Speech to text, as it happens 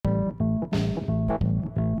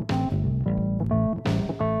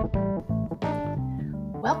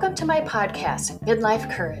Welcome to my podcast,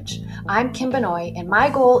 Midlife Courage. I'm Kim Benoit, and my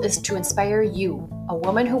goal is to inspire you, a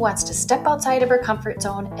woman who wants to step outside of her comfort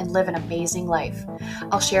zone and live an amazing life.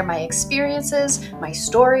 I'll share my experiences, my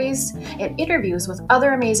stories, and interviews with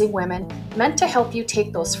other amazing women meant to help you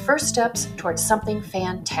take those first steps towards something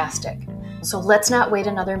fantastic. So let's not wait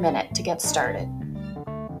another minute to get started.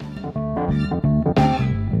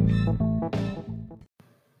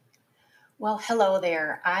 Well, hello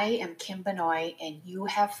there. I am Kim Benoit, and you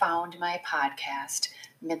have found my podcast,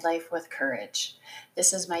 Midlife with Courage.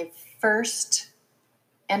 This is my first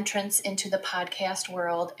entrance into the podcast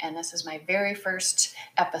world, and this is my very first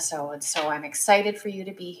episode. So I'm excited for you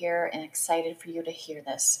to be here and excited for you to hear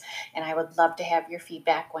this. And I would love to have your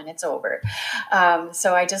feedback when it's over.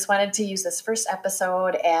 So I just wanted to use this first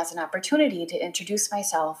episode as an opportunity to introduce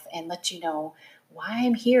myself and let you know why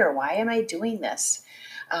I'm here. Why am I doing this?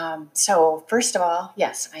 So first of all,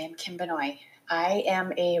 yes, I am Kim Benoit. I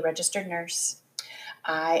am a registered nurse.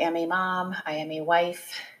 I am a mom. I am a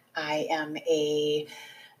wife. I am a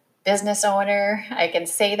business owner. I can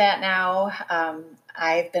say that now.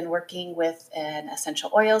 I've been working with an essential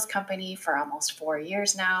oils company for almost 4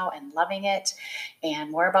 years now and loving it,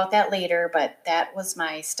 and more about that later, but that was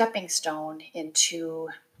my stepping stone into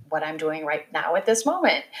what I'm doing right now at this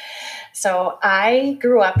moment. So I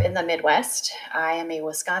grew up in the Midwest. I am a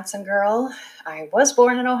Wisconsin girl. I was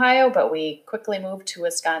born in Ohio, but we quickly moved to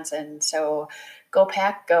Wisconsin. So go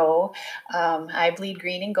Pack, go. I bleed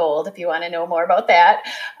green and gold if you want to know more about that.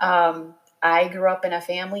 I grew up in a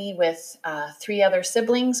family with 3 other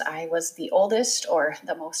siblings. I was the oldest, or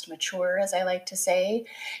the most mature, as I like to say.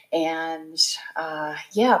 And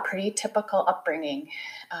pretty typical upbringing.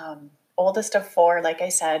 Oldest of 4, like I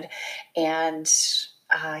said. And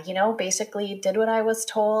basically did what I was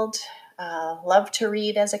told. Loved to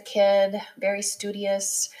read as a kid, very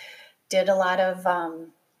studious, did a lot of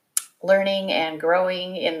learning and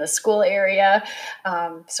growing in the school area.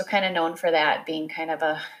 So kind of known for that, being kind of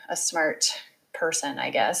a smart person,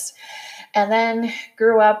 I guess. And then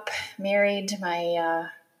grew up, married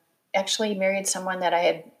married someone that I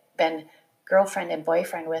had been girlfriend and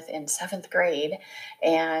boyfriend with in 7th grade.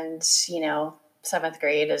 And, 7th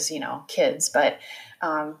grade is, kids, but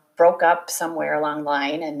broke up somewhere along the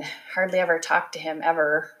line and hardly ever talked to him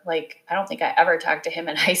ever. Like, I don't think I ever talked to him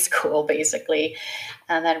in high school, basically.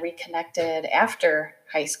 And then reconnected after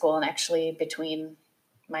high school and actually between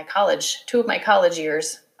 2 of my college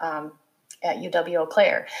years at UW Eau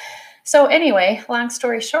Claire. So anyway, long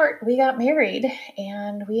story short, we got married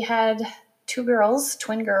and we had 2 girls,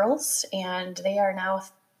 twin girls, and they are now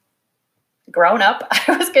grown up.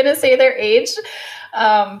 I was going to say their age,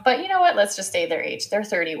 but you know what? Let's just say their age. They're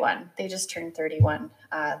 31. They just turned 31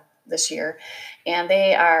 this year, and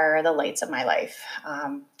they are the lights of my life.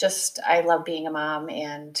 I love being a mom,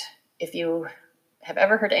 and if you have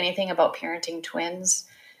ever heard anything about parenting twins,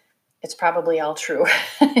 it's probably all true.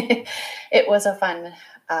 It was a fun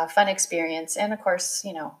experience, and of course,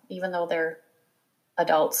 even though they're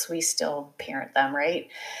adults, we still parent them, right?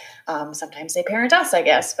 Sometimes they parent us, I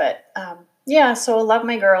guess, but so I love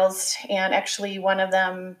my girls, and actually one of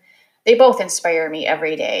them, they both inspire me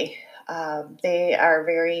every day. They are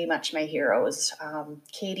very much my heroes.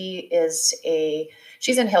 Katie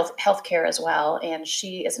she's in healthcare as well, and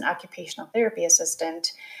she is an occupational therapy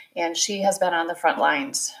assistant, and she has been on the front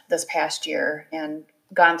lines this past year and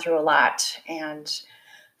gone through a lot, and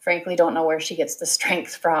frankly don't know where she gets the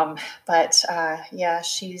strength from, but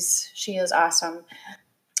she is awesome.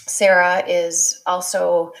 Sarah is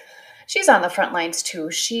also, she's on the front lines too.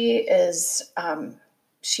 She has come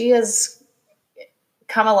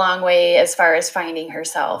a long way as far as finding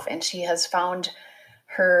herself, and she has found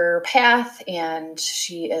her path, and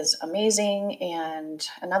she is amazing and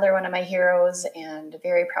another one of my heroes, and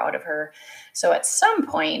very proud of her. So at some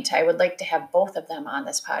point I would like to have both of them on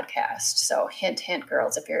this podcast. So hint, hint,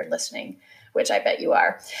 girls, if you're listening, which I bet you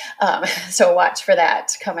are. So watch for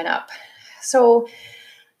that coming up. So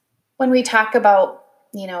when we talk about,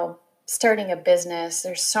 starting a business,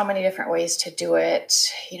 there's so many different ways to do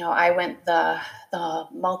it. I went the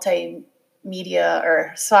multi-level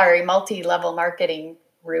marketing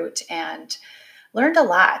route and learned a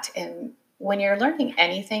lot. And when you're learning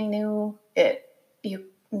anything new, you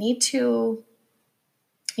need to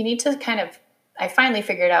I finally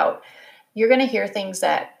figured out, you're going to hear things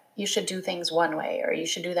that you should do things one way, or you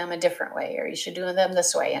should do them a different way, or you should do them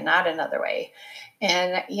this way and not another way.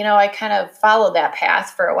 And, I kind of followed that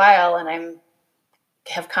path for a while, and I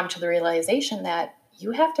have come to the realization that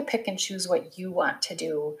you have to pick and choose what you want to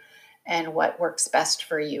do and what works best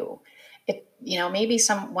for you. Maybe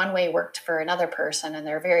one way worked for another person and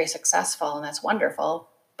they're very successful, and that's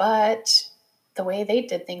wonderful, but the way they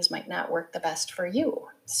did things might not work the best for you.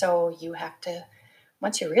 So you have to,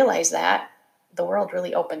 once you realize that, the world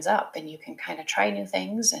really opens up and you can kind of try new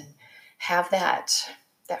things and have that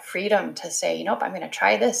freedom to say, nope, I'm going to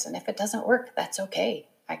try this. And if it doesn't work, that's okay.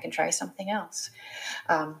 I can try something else.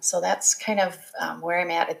 So that's kind of where I'm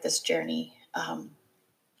at this journey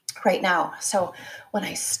right now. So when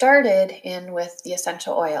I started in with the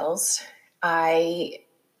essential oils, I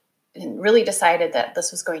really decided that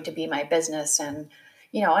this was going to be my business and,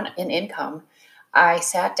 an income. I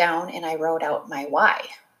sat down and I wrote out my why.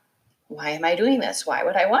 Why am I doing this? Why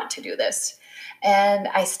would I want to do this? And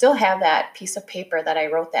I still have that piece of paper that I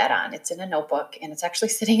wrote that on. It's in a notebook and it's actually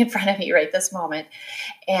sitting in front of me right this moment.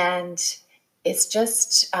 And it's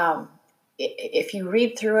just, if you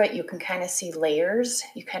read through it, you can kind of see layers.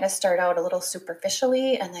 You kind of start out a little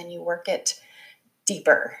superficially and then you work it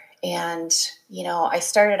deeper. And, I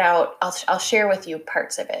started out, I'll share with you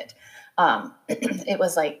parts of it. It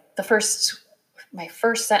was like my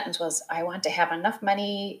first sentence was, I want to have enough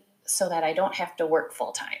money so that I don't have to work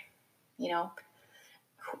full time.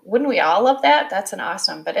 Wouldn't we all love that? That's an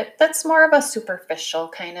awesome, but that's more of a superficial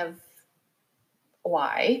kind of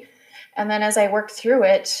why. And then as I work through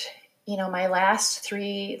it, my last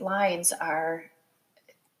 3 lines are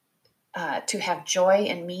to have joy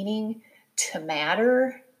and meaning, to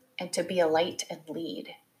matter, and to be a light and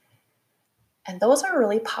lead. And those are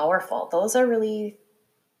really powerful. Those are really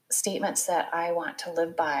statements that I want to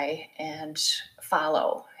live by and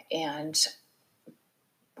follow. And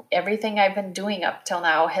everything I've been doing up till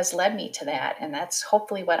now has led me to that. And that's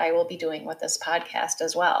hopefully what I will be doing with this podcast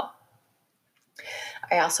as well.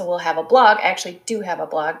 I also will have a blog. I actually do have a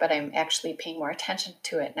blog, but I'm actually paying more attention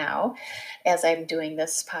to it now as I'm doing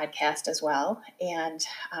this podcast as well. And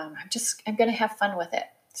I'm going to have fun with it.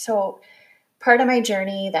 So part of my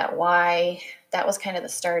journey, that why, that was kind of the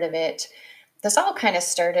start of it. This all kind of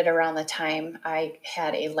started around the time I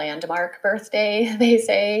had a landmark birthday, they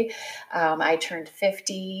say. I turned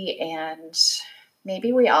 50, and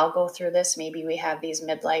maybe we all go through this. Maybe we have these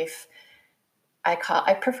midlife, I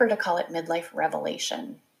prefer to call it midlife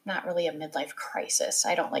revelation, not really a midlife crisis.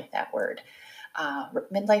 I don't like that word.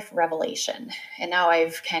 Midlife revelation. And now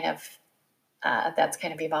I've kind of, that's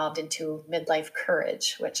kind of evolved into midlife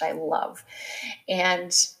courage, which I love.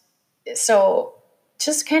 And so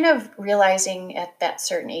just kind of realizing at that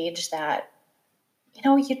certain age that,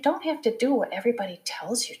 you don't have to do what everybody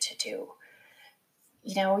tells you to do.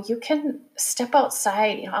 You can step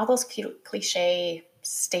outside, all those cliche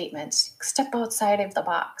statements, step outside of the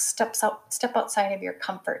box, step outside of your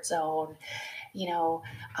comfort zone.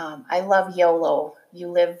 I love YOLO.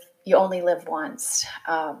 You only live once.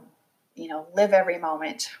 Live every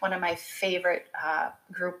moment. One of my favorite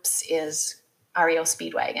groups is REO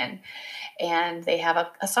Speedwagon, and they have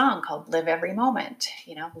a song called Live Every Moment.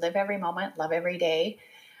 Live every moment, love every day.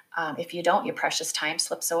 If you don't, your precious time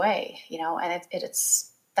slips away, and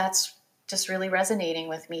that's just really resonating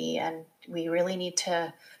with me. And we really need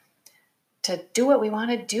to do what we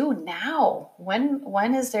want to do now.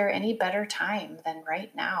 When is there any better time than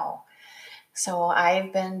right now? So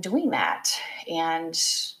I've been doing that and,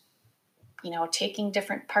 taking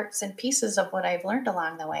different parts and pieces of what I've learned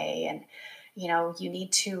along the way. And, you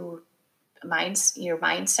need to your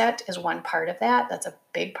mindset is one part of that. That's a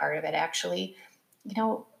big part of it, actually.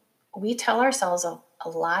 We tell ourselves a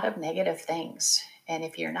lot of negative things. And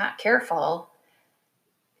if you're not careful,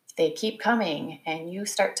 they keep coming and you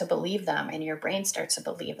start to believe them and your brain starts to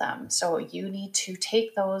believe them. So you need to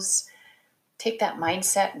take that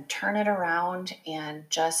mindset and turn it around and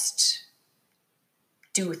just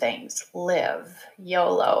do things, live,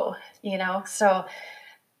 YOLO, So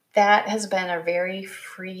that has been a very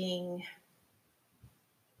freeing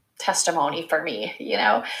testimony for me,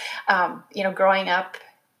 growing up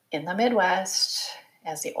in the Midwest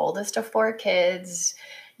as the oldest of 4 kids,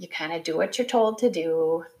 you kind of do what you're told to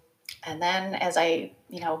do. And then as I,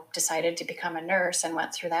 decided to become a nurse and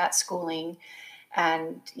went through that schooling,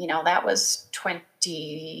 and, that was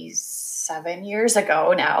 27 years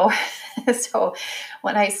ago now. So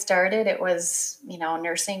when I started, it was,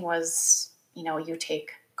 nursing was, you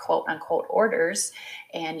take quote unquote orders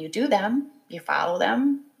and you do them, you follow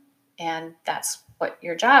them, and that's what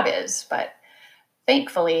your job is. But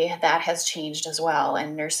thankfully, that has changed as well,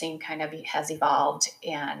 and nursing kind of has evolved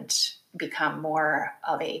and become more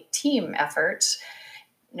of a team effort.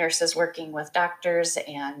 Nurses working with doctors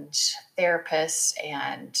and therapists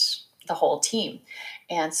and the whole team.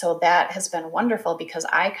 And so that has been wonderful because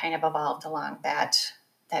I kind of evolved along that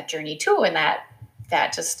journey too, and that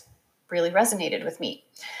just really resonated with me.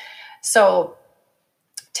 So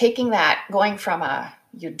taking that, going from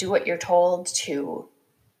you do what you're told to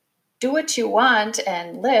do what you want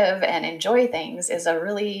and live and enjoy things is a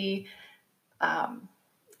really,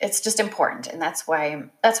 it's just important. And that's why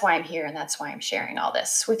I'm here. And that's why I'm sharing all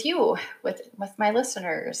this with you, with my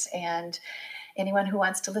listeners and anyone who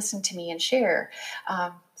wants to listen to me and share.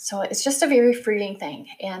 So it's just a very freeing thing.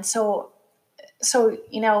 And so,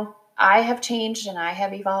 I have changed and I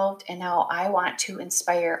have evolved, and now I want to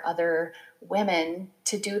inspire other women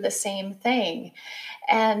to do the same thing.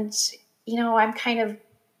 And, I'm kind of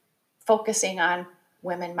focusing on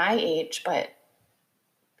women my age, but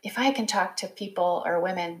if I can talk to people or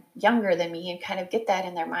women younger than me and kind of get that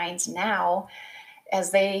in their minds now,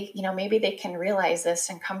 as they, maybe they can realize this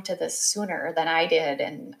and come to this sooner than I did,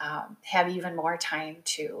 and have even more time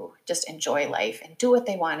to just enjoy life and do what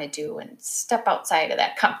they want to do and step outside of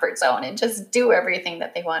that comfort zone and just do everything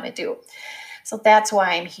that they want to do. So that's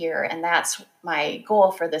why I'm here. And that's my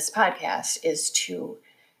goal for this podcast, is to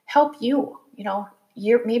help you.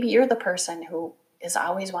 Maybe you're the person who has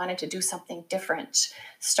always wanted to do something different,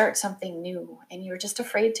 start something new, and you're just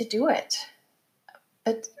afraid to do it.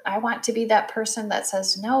 But I want to be that person that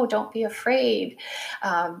says, no, don't be afraid.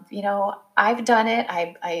 I've done it.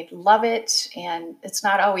 I love it. And it's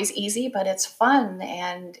not always easy, but it's fun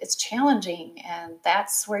and it's challenging. And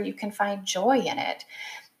that's where you can find joy in it.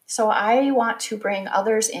 So I want to bring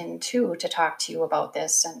others in too to talk to you about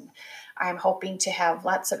this. And I'm hoping to have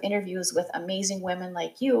lots of interviews with amazing women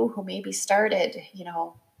like you who maybe started,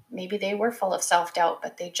 maybe they were full of self-doubt,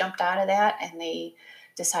 but they jumped out of that and they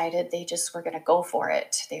decided they just were going to go for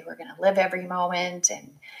it. They were going to live every moment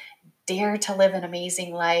and dare to live an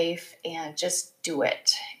amazing life and just do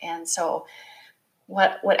it. And so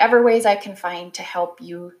whatever ways I can find to help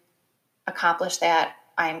you accomplish that,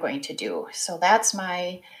 I'm going to do. So that's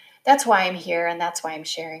why I'm here, and that's why I'm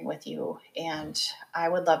sharing with you. And I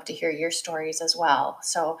would love to hear your stories as well.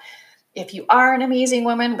 So if you are an amazing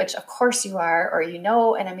woman, which of course you are, or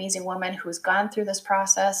an amazing woman who's gone through this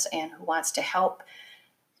process and who wants to help,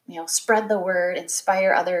 spread the word,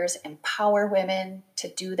 inspire others, empower women to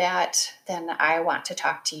do that, then I want to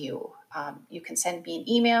talk to you. You can send me an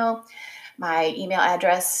email. My email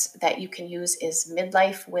address that you can use is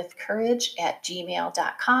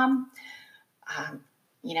midlifewithcourage@gmail.com.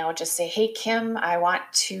 Just say, hey, Kim, I want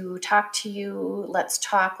to talk to you. Let's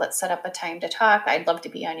talk. Let's set up a time to talk. I'd love to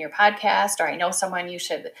be on your podcast, or I know someone you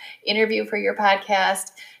should interview for your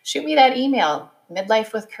podcast. Shoot me that email,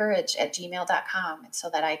 midlifewithcourage@gmail.com, so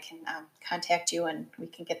that I can contact you and we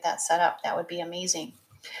can get that set up. That would be amazing.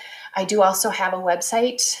 I do also have a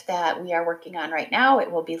website that we are working on right now.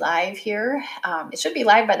 It will be live here. It should be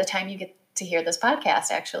live by the time you get to hear this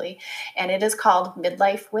podcast, actually. And it is called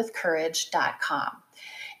midlifewithcourage.com.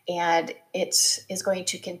 And it is going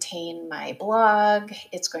to contain my blog.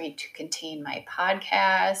 It's going to contain my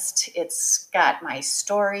podcast. It's got my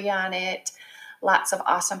story on it. Lots of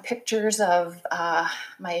awesome pictures of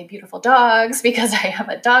my beautiful dogs, because I am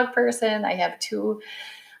a dog person. I have two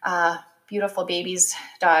beautiful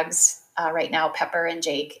dogs right now, Pepper and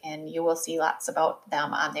Jake, and you will see lots about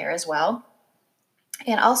them on there as well.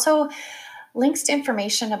 And also links to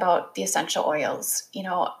information about the essential oils.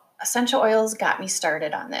 Essential oils got me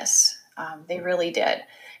started on this. They really did.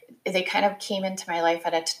 They kind of came into my life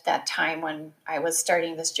at that time when I was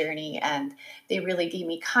starting this journey, and they really gave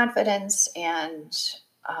me confidence and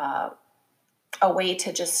a way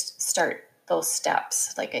to just start those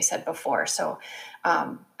steps, like I said before. So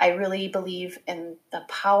I really believe in the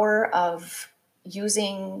power of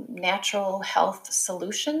using natural health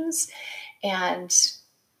solutions. And,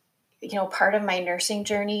 part of my nursing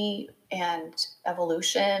journey and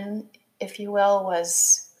evolution, if you will,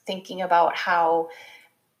 was thinking about how,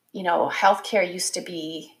 healthcare used to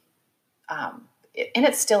be, and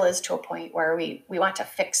it still is to a point where we want to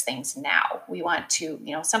fix things now. We want to,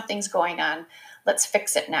 something's going on. Let's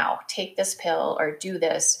fix it now. Take this pill or do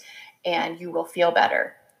this and you will feel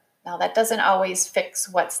better. Now, that doesn't always fix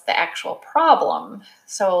what's the actual problem.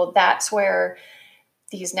 So that's where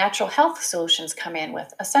these natural health solutions come in,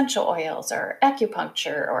 with essential oils or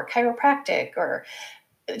acupuncture or chiropractic or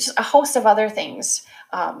just a host of other things.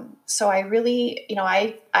 So I really,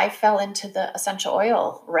 I fell into the essential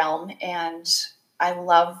oil realm, and I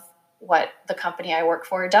love what the company I work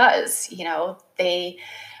for does.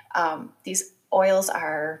 These oils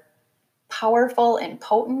are powerful and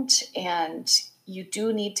potent, and you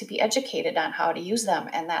do need to be educated on how to use them.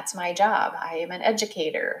 And that's my job. I am an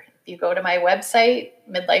educator. If you go to my website,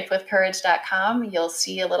 midlifewithcourage.com, you'll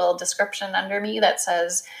see a little description under me that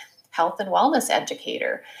says health and wellness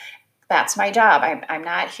educator. That's my job. I'm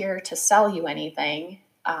not here to sell you anything.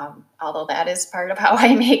 although that is part of how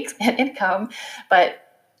I make an income. But,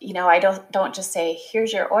 I don't just say,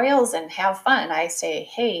 here's your oils and have fun. I say,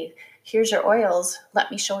 hey, here's your oils. Let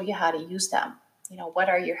me show you how to use them. What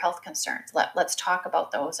are your health concerns? Let's talk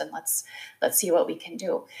about those, and let's see what we can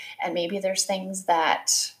do. And maybe there's things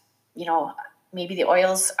that, maybe the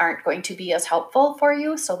oils aren't going to be as helpful for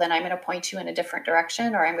you. So then I'm going to point you in a different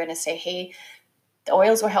direction, or I'm going to say, hey, the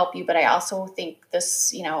oils will help you, but I also think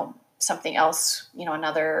this, something else,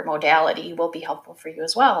 another modality will be helpful for you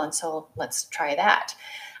as well. And so let's try that.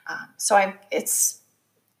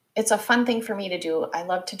 It's a fun thing for me to do. I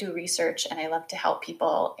love to do research and I love to help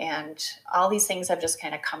people. And all these things have just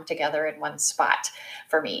kind of come together in one spot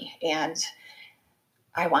for me. And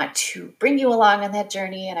I want to bring you along on that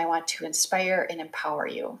journey, and I want to inspire and empower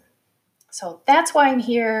you. So that's why I'm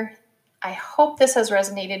here. I hope this has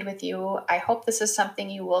resonated with you. I hope this is something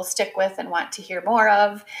you will stick with and want to hear more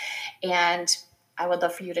of. And I would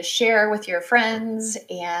love for you to share with your friends,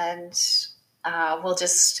 and we'll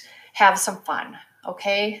just have some fun.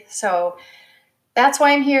 Okay, so that's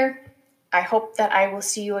why I'm here. I hope that I will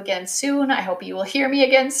see you again soon. I hope you will hear me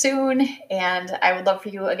again soon. And I would love for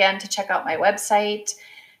you again to check out my website,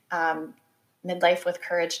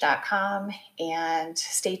 midlifewithcourage.com, and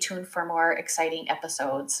stay tuned for more exciting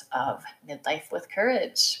episodes of Midlife with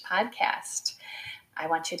Courage podcast. I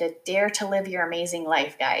want you to dare to live your amazing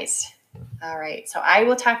life, guys. All right, so I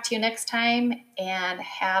will talk to you next time, and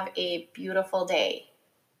have a beautiful day.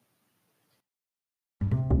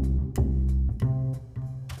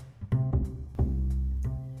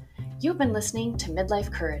 You've been listening to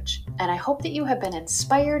Midlife Courage, and I hope that you have been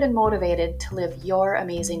inspired and motivated to live your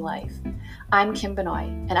amazing life. I'm Kim Benoit,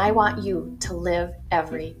 and I want you to live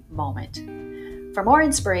every moment. For more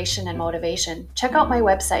inspiration and motivation, check out my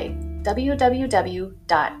website,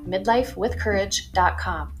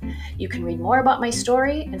 www.midlifewithcourage.com. You can read more about my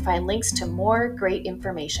story and find links to more great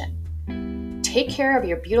information. Take care of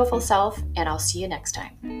your beautiful self, and I'll see you next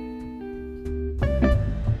time.